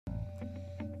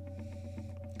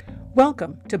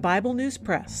Welcome to Bible News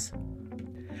Press.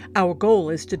 Our goal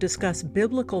is to discuss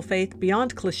biblical faith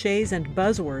beyond cliches and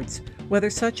buzzwords, whether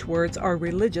such words are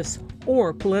religious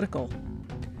or political.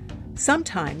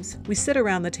 Sometimes we sit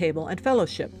around the table and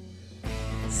fellowship.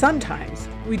 Sometimes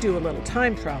we do a little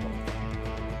time travel.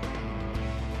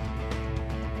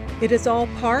 It is all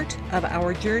part of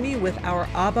our journey with our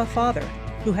Abba Father,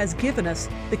 who has given us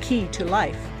the key to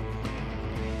life.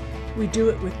 We do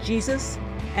it with Jesus,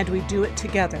 and we do it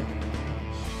together.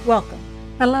 Welcome.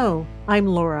 Hello, I'm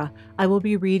Laura. I will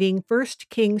be reading 1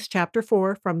 Kings chapter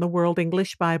 4 from the World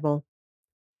English Bible.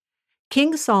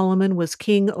 King Solomon was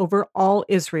king over all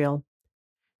Israel.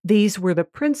 These were the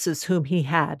princes whom he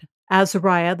had: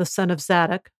 Azariah the son of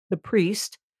Zadok, the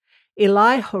priest;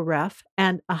 Elihoreph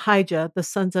and Ahijah the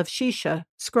sons of Shisha,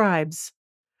 scribes;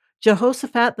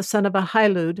 Jehoshaphat the son of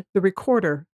Ahilud, the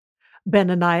recorder;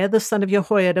 Benaniah the son of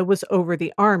Jehoiada was over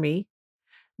the army;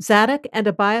 Zadok and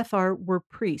Abiathar were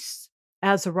priests;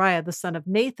 Azariah the son of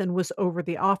Nathan was over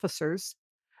the officers;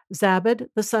 Zabad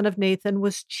the son of Nathan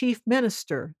was chief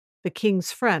minister, the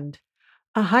king's friend;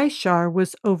 Ahishar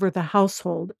was over the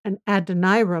household, and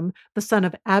Adoniram the son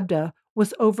of Abda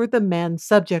was over the men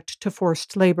subject to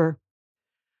forced labor.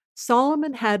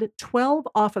 Solomon had 12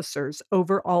 officers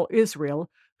over all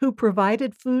Israel who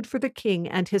provided food for the king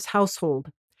and his household.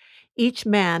 Each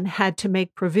man had to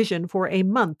make provision for a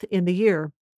month in the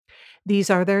year.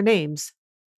 These are their names: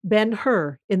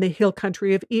 Ben-Hur in the hill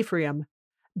country of Ephraim,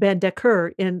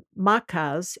 Ben-Dekur in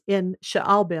Makaz in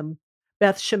Shaalbim,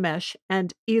 Beth-Shemesh,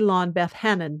 and Elon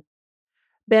Beth-Hanan;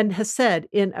 Ben-Hesed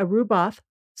in Aruboth,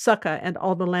 Succah and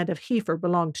all the land of Hepher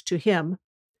belonged to him;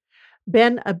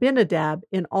 Ben-Abinadab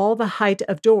in all the height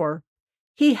of Dor.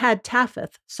 He had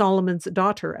Tapheth, Solomon's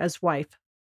daughter, as wife;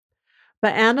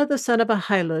 Baana the son of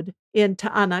Ahilud in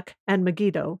Taanach and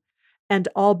Megiddo, and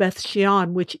all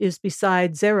Beth-Shean which is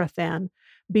beside Zarathan,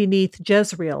 beneath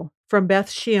Jezreel, from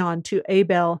Beth-Shean to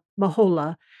Abel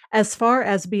Maholah, as far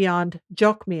as beyond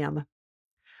Jokmeam;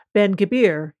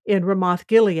 Ben-Gebir in Ramoth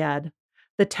Gilead.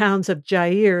 The towns of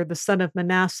Jair the son of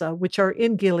Manasseh, which are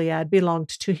in Gilead, belonged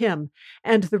to him,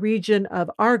 and the region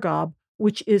of Argob,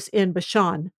 which is in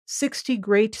Bashan, 60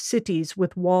 great cities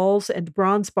with walls and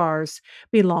bronze bars,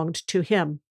 belonged to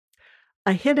him;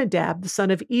 Ahinadab the son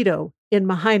of Edo in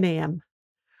Mahanaim;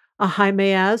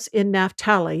 Ahimaaz in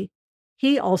Naphtali.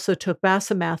 He also took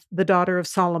Basemath, the daughter of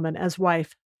Solomon, as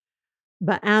wife;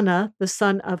 Baana the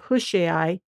son of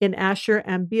Hushai in Asher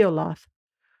and Bealoth;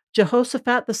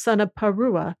 Jehoshaphat the son of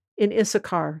Paruah in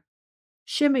Issachar;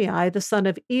 Shimei the son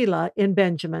of Elah in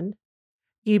Benjamin;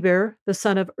 Geber the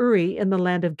son of Uri in the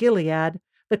land of Gilead,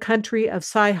 the country of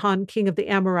Sihon king of the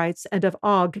Amorites and of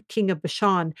Og king of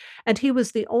Bashan, and he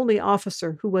was the only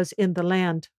officer who was in the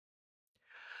land.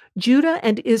 Judah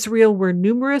and Israel were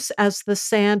numerous as the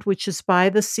sand which is by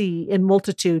the sea in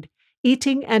multitude,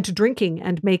 eating and drinking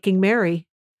and making merry.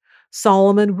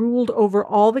 Solomon ruled over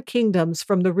all the kingdoms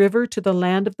from the river to the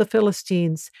land of the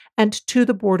Philistines and to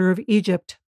the border of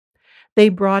Egypt. They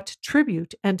brought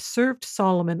tribute and served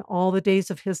Solomon all the days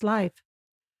of his life.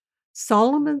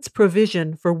 Solomon's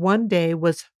provision for one day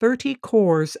was 30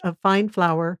 cors of fine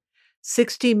flour,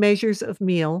 60 measures of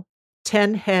meal,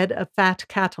 10 head of fat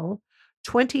cattle,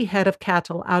 20 head of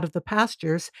cattle out of the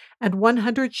pastures, and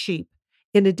 100 sheep,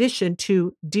 in addition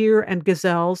to deer and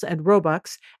gazelles and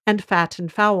roebucks and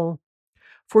fattened fowl.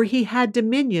 For he had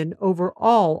dominion over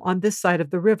all on this side of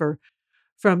the river,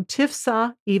 from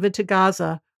Tifsah even to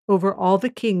Gaza, over all the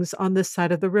kings on this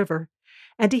side of the river,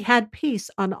 and he had peace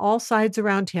on all sides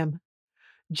around him.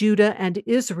 Judah and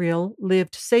Israel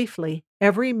lived safely,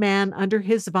 every man under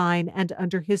his vine and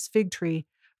under his fig tree,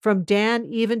 from Dan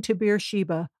even to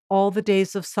Beersheba, all the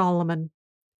days of Solomon.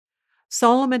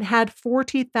 Solomon had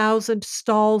 40,000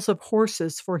 stalls of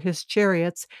horses for his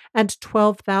chariots and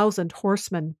 12,000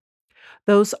 horsemen.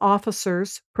 Those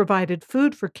officers provided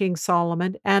food for King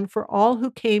Solomon and for all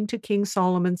who came to King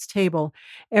Solomon's table,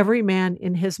 every man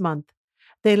in his month.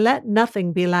 They let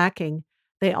nothing be lacking.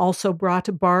 They also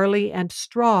brought barley and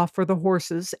straw for the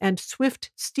horses and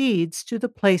swift steeds to the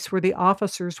place where the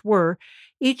officers were,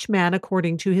 each man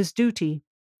according to his duty.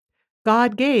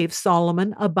 God gave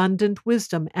Solomon abundant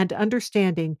wisdom and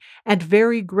understanding, and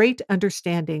very great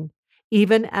understanding,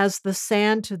 even as the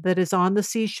sand that is on the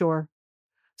seashore.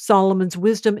 Solomon's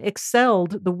wisdom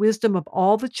excelled the wisdom of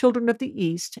all the children of the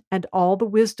East and all the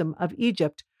wisdom of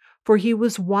Egypt, for he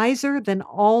was wiser than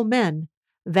all men,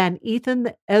 than Ethan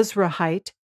the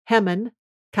Ezrahite, Heman,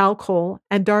 Calcol,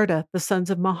 and Darda, the sons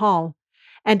of Mahal,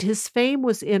 and his fame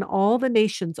was in all the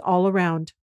nations all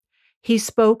around. He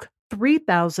spoke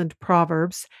 3,000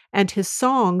 proverbs, and his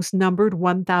songs numbered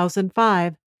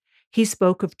 1,005. He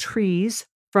spoke of trees,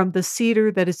 from the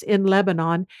cedar that is in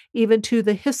Lebanon, even to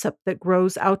the hyssop that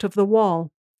grows out of the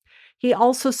wall. He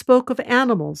also spoke of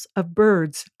animals, of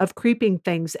birds, of creeping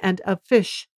things, and of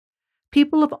fish.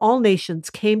 People of all nations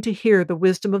came to hear the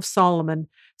wisdom of Solomon,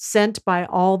 sent by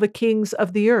all the kings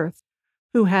of the earth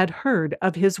who had heard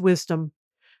of his wisdom.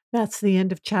 That's the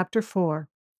end of chapter 4.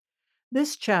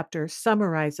 This chapter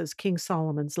summarizes King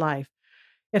Solomon's life.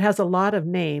 It has a lot of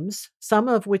names, some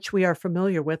of which we are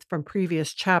familiar with from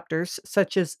previous chapters,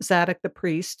 such as Zadok the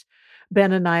priest,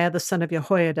 Benaniah the son of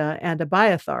Jehoiada, and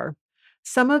Abiathar.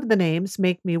 Some of the names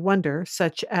make me wonder,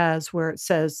 such as where it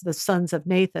says the sons of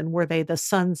Nathan, were they the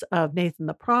sons of Nathan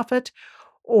the prophet,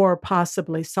 or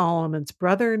possibly Solomon's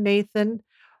brother Nathan,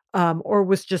 or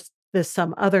was just this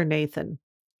some other Nathan?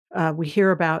 We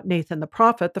hear about Nathan the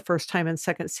prophet the first time in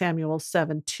 2 Samuel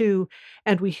 7:2,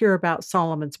 and we hear about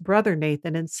Solomon's brother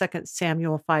Nathan in 2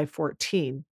 Samuel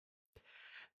 5:14.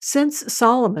 Since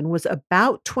Solomon was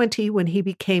about 20 when he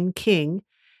became king,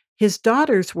 his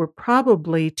daughters were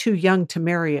probably too young to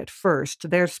marry at first.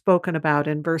 They're spoken about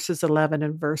in verses 11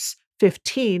 and verse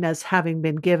 15 as having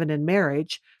been given in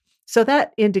marriage. So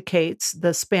that indicates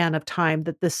the span of time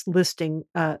that this listing,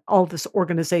 all this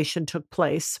organization took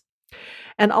place.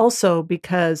 And also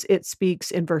because it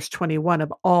speaks in verse 21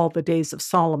 of all the days of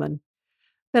Solomon.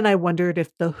 Then I wondered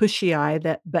if the Hushai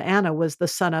that Baana was the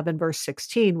son of in verse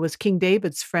 16 was King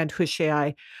David's friend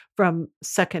Hushai from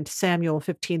 2 Samuel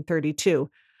 15:32.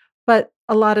 But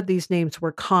a lot of these names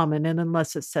were common, and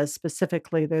unless it says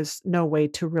specifically, there's no way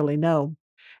to really know.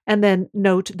 And then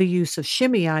note the use of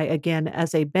Shimei again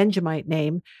as a Benjamite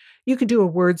name. You can do a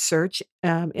word search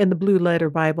in the Blue Letter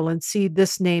Bible and see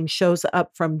this name shows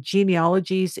up from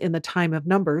genealogies in the time of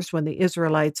Numbers when the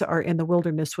Israelites are in the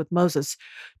wilderness with Moses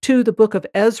to the book of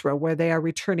Ezra where they are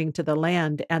returning to the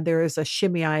land, and there is a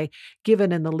Shimei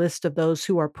given in the list of those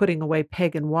who are putting away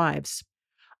pagan wives.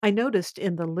 I noticed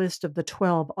in the list of the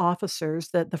 12 officers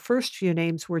that the first few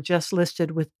names were just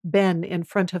listed with Ben in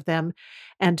front of them,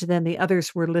 and then the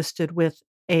others were listed with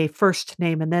a first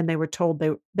name, and then we were told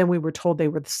they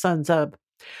were the sons of.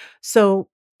 So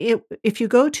if you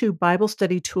go to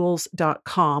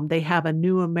BibleStudyTools.com, they have a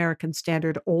New American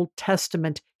Standard Old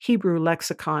Testament Hebrew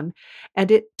lexicon, and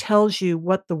it tells you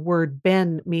what the word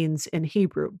Ben means in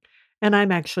Hebrew. And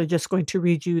I'm actually just going to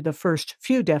read you the first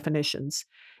few definitions.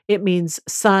 It means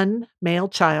son, male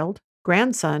child,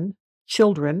 grandson,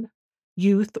 children,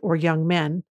 youth or young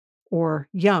men, or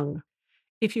young.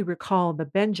 If you recall the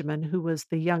Benjamin, who was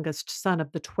the youngest son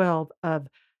of the 12 of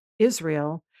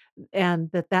Israel,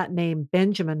 and that name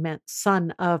Benjamin meant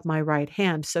son of my right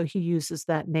hand, so he uses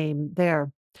that name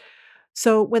there.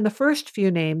 So when the first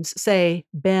few names say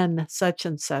Ben such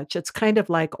and such, it's kind of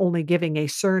like only giving a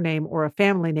surname or a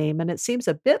family name, and it seems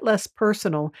a bit less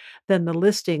personal than the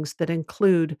listings that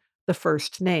include the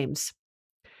first names.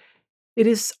 It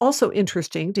is also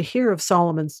interesting to hear of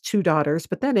Solomon's two daughters,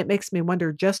 but then it makes me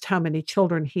wonder just how many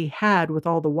children he had with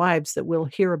all the wives that we'll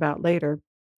hear about later.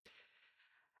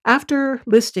 After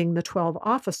listing the 12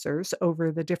 officers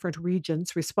over the different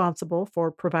regions responsible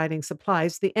for providing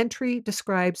supplies, the entry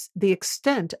describes the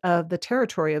extent of the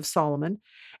territory of Solomon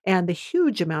and the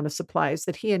huge amount of supplies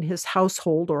that he and his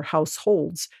household or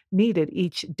households needed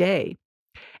each day,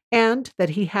 and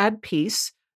that he had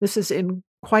peace. This is in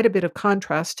quite a bit of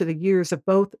contrast to the years of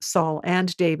both Saul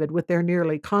and David with their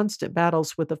nearly constant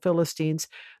battles with the Philistines,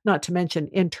 not to mention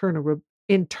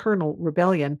internal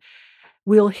rebellion.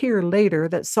 We'll hear later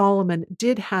that Solomon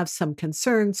did have some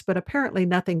concerns, but apparently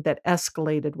nothing that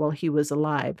escalated while he was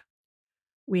alive.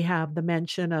 We have the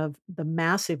mention of the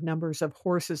massive numbers of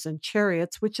horses and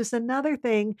chariots, which is another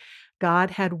thing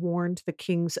God had warned the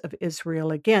kings of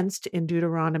Israel against in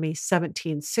Deuteronomy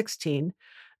 17:16.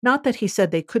 Not that he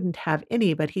said they couldn't have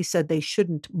any, but he said they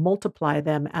shouldn't multiply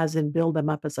them, as in build them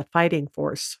up as a fighting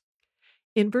force.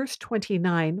 In verse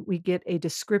 29, we get a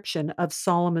description of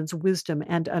Solomon's wisdom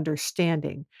and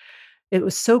understanding. It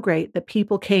was so great that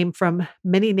people came from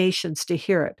many nations to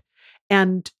hear it.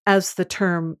 And as the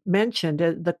term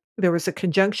mentioned, there was a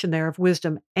conjunction there of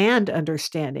wisdom and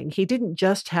understanding. He didn't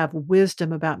just have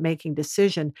wisdom about making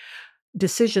decisions,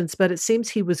 but it seems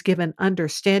he was given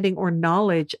understanding or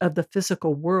knowledge of the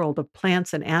physical world of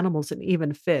plants and animals and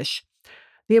even fish.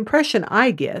 The impression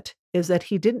I get is that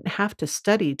he didn't have to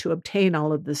study to obtain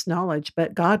all of this knowledge,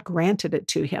 but God granted it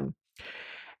to him.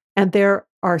 And there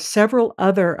are several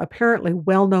other apparently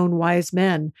well known wise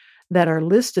men that are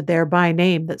listed there by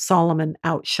name that Solomon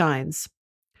outshines.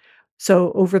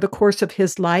 So, over the course of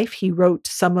his life, he wrote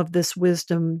some of this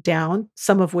wisdom down,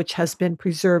 some of which has been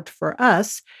preserved for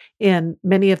us in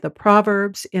many of the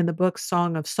Proverbs, in the book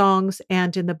Song of Songs,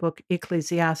 and in the book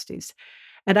Ecclesiastes.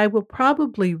 And I will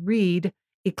probably read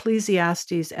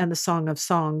Ecclesiastes and the Song of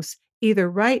Songs either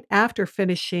right after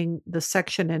finishing the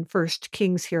section in First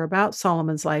Kings here about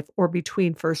Solomon's life or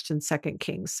between First and Second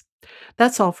Kings.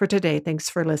 That's all for today. Thanks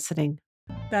for listening.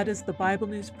 That is the Bible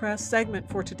News Press segment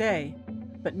for today,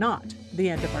 but not the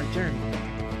end of our journey.